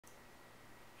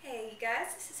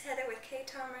guys, this is Heather with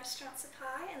K-Tom Restaurant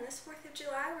Supply, and this 4th of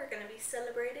July we're going to be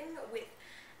celebrating with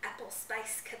apple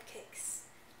spice cupcakes.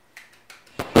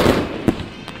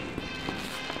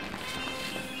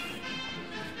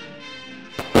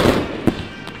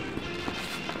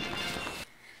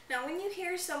 Now when you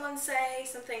hear someone say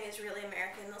something is really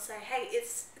American, they'll say, hey,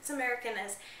 it's American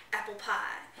as apple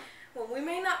pie. Well, we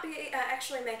may not be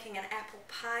actually making an apple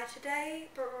pie today,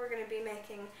 but we're going to be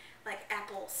making like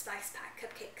apple spice pie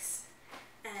cupcakes.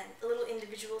 And a little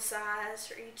individual size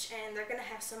for each, and they're going to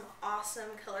have some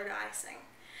awesome colored icing.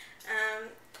 I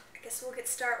guess we'll get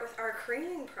started with our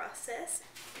creaming process.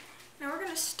 Now we're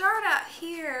going to start out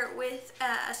here with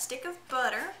a stick of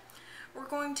butter. We're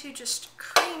going to just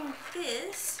cream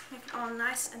this, make it all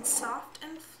nice and soft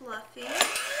and fluffy. It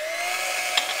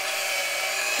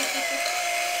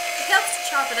helps to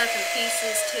chop it up in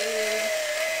pieces too.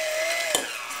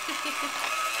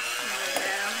 There we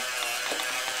go.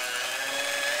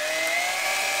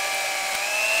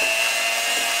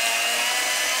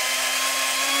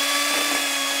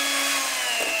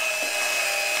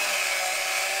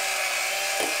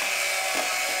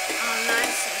 All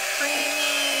nice and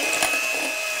creamy.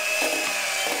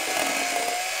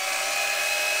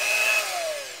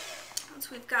 Once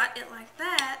we've got it like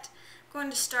that, I'm going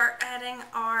to start adding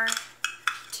our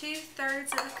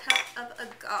 2/3 of a cup of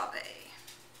agave.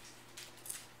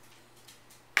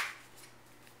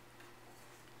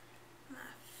 My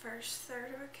first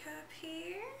third of a cup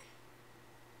here.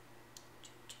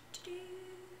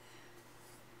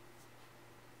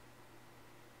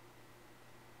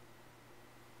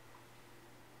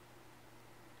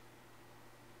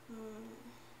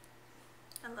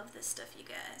 I love this stuff, you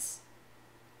guys.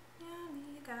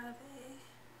 Yummy agave.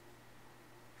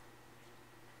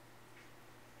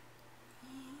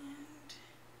 And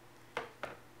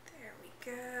there we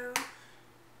go.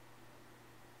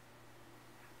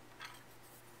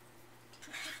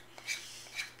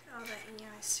 Get all that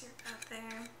yummy syrup out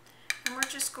there. And we're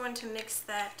just going to mix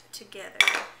that together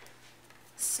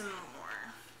some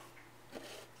more.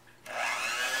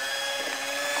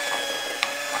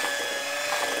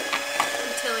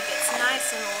 Until it gets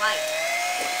nice and light.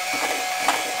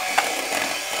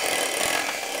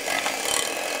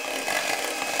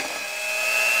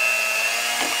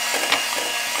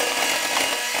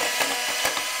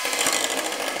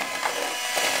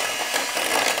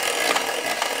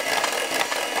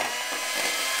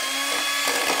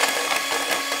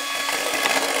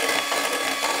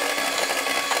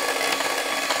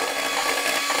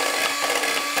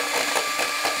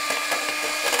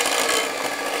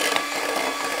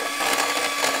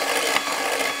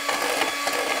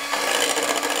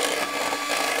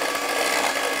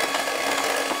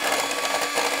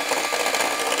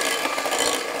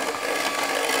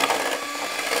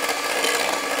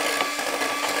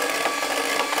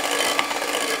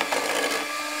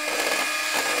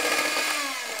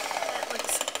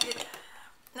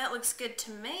 Looks good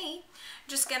to me. I'm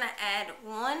just gonna add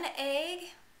 1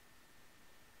 egg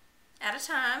at a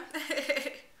time.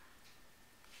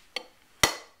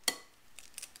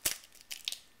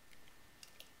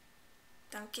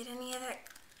 Don't get any of that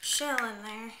shell in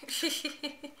there. Mix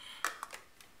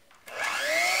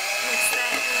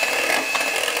that in.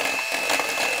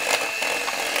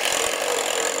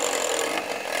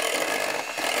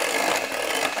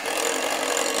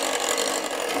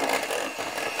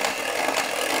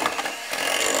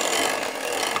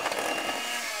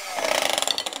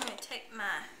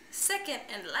 Second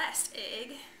and last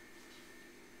egg.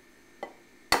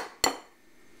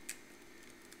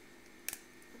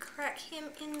 Crack him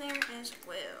in there as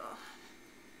well.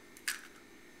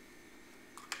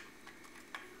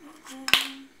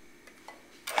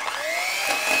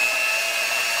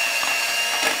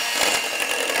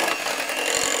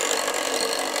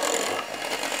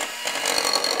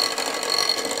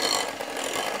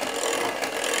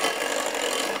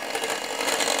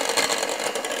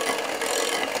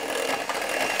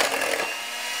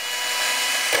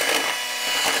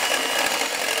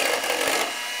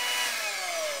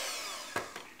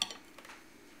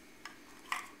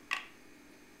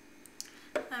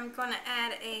 I'm going to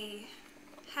add a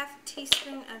 ½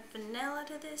 teaspoon of vanilla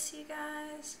to this, you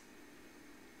guys.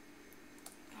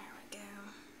 There we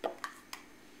go.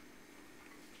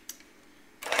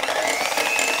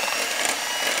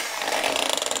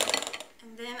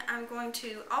 And then I'm going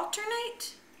to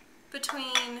alternate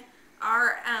between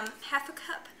our ½ a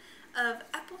cup of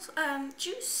apple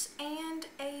juice and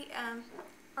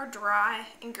our dry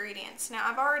ingredients. Now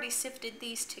I've already sifted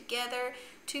these together.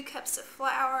 2 cups of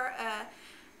flour,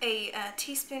 a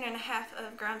teaspoon and a half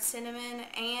of ground cinnamon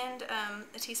and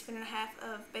a teaspoon and a half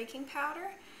of baking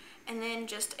powder, and then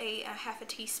just a half a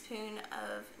teaspoon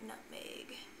of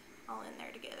nutmeg, all in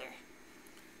there together.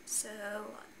 So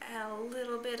add a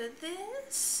little bit of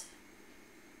this,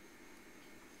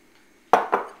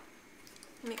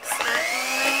 mix that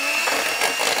in there.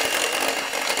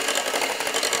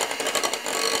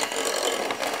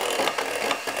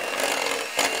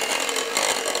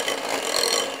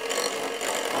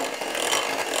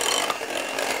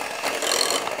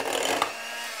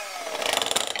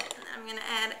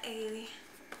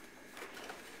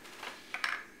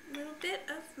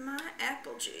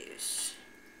 Apple juice.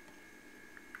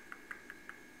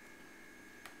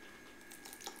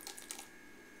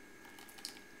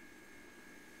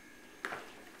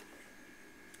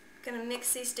 Gonna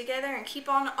mix these together and keep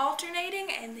on alternating,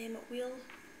 and then we'll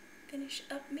finish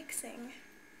up mixing.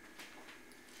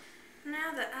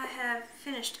 Now that I have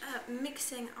finished up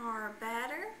mixing our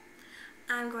batter,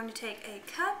 I'm going to take a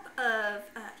cup of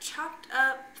chopped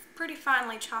up, pretty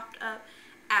finely chopped up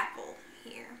apple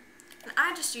here. And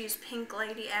I just use Pink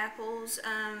Lady apples.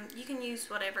 You can use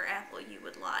whatever apple you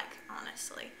would like,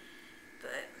 honestly.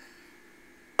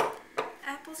 But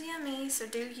apple's yummy, so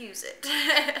do use it.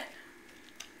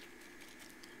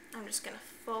 I'm just going to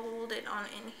fold it on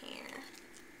in here.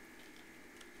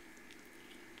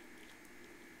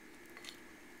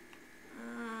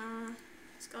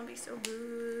 It's going to be so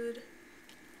good.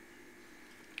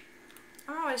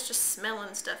 I'm always just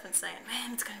smelling stuff and saying,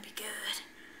 man, it's going to be good.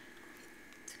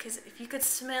 Because if you could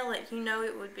smell it, you know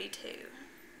it would be too.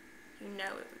 You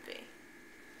know it would be.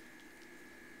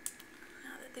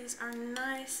 Now that these are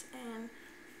nice and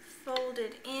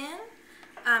folded in,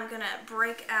 I'm going to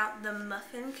break out the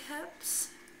muffin cups,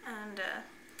 and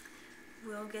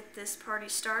we'll get this party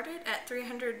started at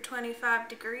 325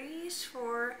 degrees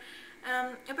for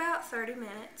about 30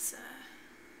 minutes.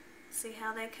 See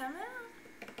how they come out.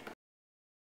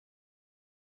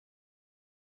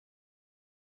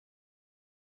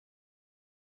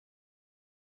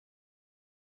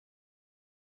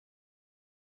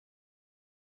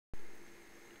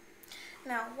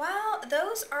 Now while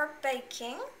those are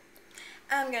baking,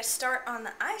 I'm going to start on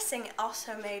the icing,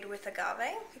 also made with agave.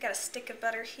 I got a stick of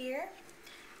butter here,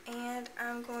 and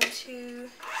I'm going to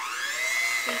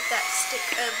beat that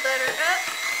stick of butter up.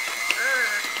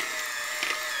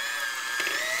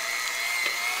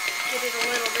 Get it a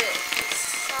little bit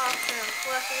softer and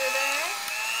fluffier there.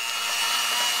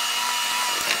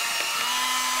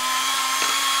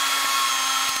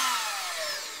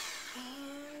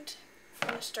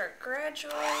 Start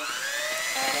gradually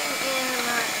adding in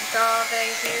my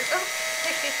agave here. Oh.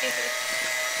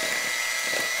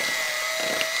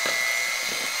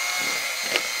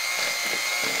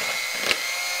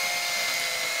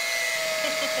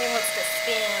 He wants to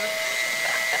spin.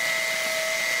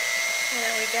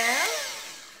 There we go.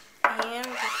 And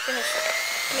we finish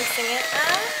mixing it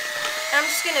up. I'm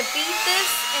just going to beat this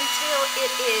until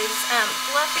it is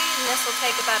fluffy, and this will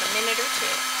take about a minute or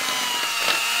two.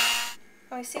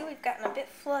 We see we've gotten a bit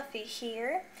fluffy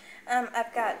here.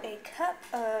 I've got a cup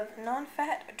of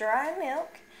non-fat dry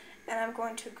milk, and I'm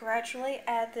going to gradually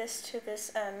add this to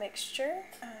this mixture.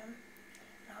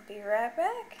 I'll be right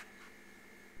back.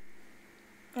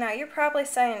 Now you're probably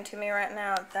saying to me right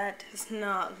now, that does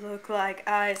not look like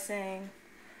icing.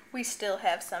 We still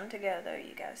have some to go though,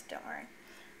 you guys, don't worry.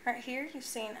 Right here you've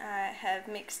seen I have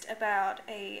mixed about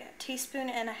a teaspoon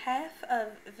and a half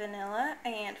of vanilla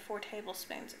and 4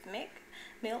 tablespoons of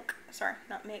milk. Sorry,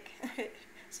 not Mick.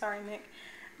 Sorry, Mick.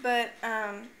 But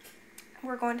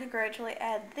we're going to gradually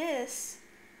add this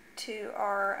to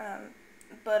our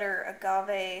butter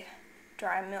agave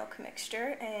dry milk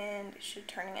mixture, and it should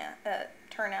turn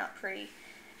out pretty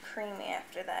creamy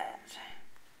after that.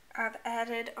 I've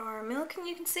added our milk, and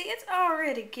you can see it's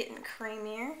already getting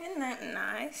creamier. Isn't that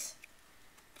nice?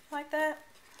 Like that.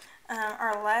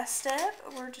 Our last step,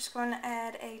 we're just going to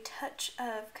add a touch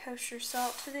of kosher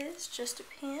salt to this, just a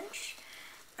pinch.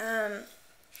 And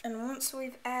once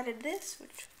we've added this,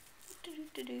 which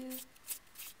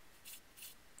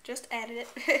just added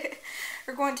it,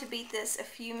 we're going to beat this a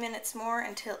few minutes more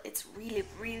until it's really,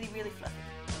 really, really fluffy.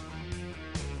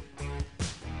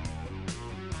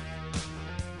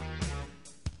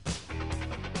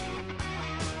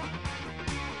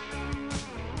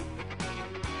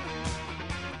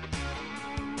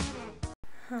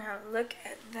 Now look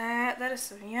at that. That is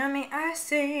some yummy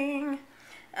icing.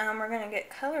 We're going to get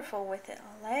colorful with it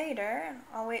later.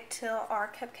 I'll wait till our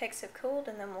cupcakes have cooled,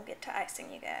 and then we'll get to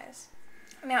icing, you guys.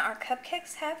 Now our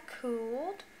cupcakes have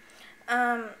cooled.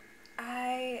 I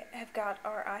I have got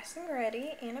our icing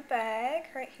ready in a bag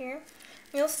right here.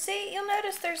 You'll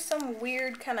notice there's some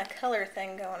weird kind of color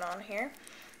thing going on here.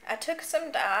 I took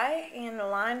some dye and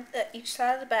lined each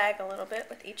side of the bag a little bit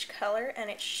with each color, and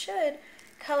it should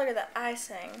color the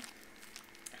icing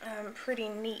pretty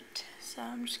neat. So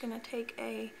I'm just going to take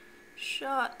a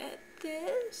shot at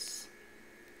this.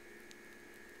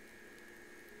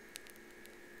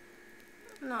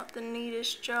 Not the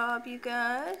neatest job, you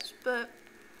guys, but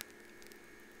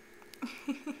I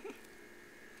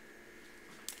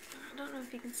don't know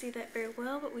if you can see that very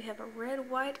well, but we have a red,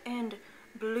 white, and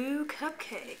blue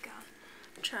cupcake.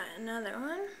 I'll try another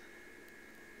one.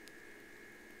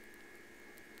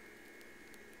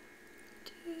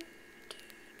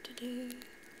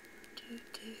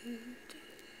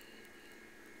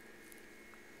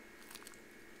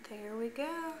 There we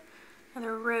go.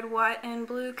 Another red, white, and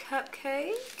blue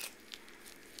cupcake.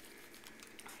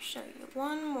 I'll show you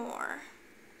one more.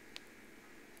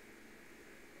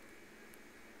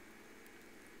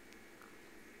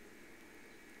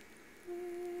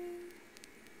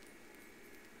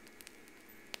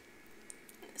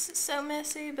 This is so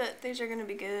messy, but these are going to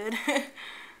be good.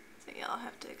 So y'all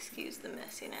have to excuse the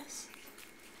messiness.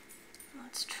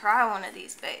 Let's try one of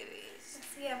these babies.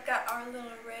 See, I've got our little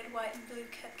red, white, and blue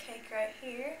cupcake right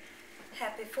here.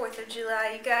 Happy 4th of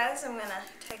July, you guys. I'm going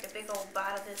to take a big old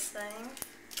bite of this thing.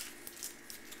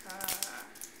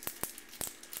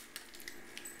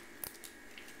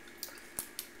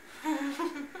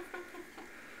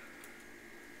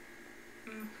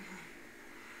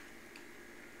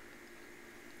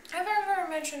 Have I ever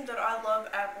mentioned that I love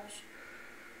apples?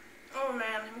 Oh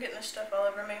man, I'm getting this stuff all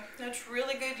over me. It's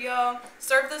really good, y'all.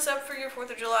 Serve this up for your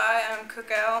 4th of July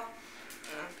cookout.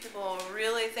 People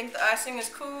really think the icing is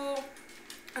cool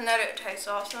and that it tastes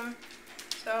awesome.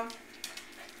 So,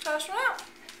 try this one out.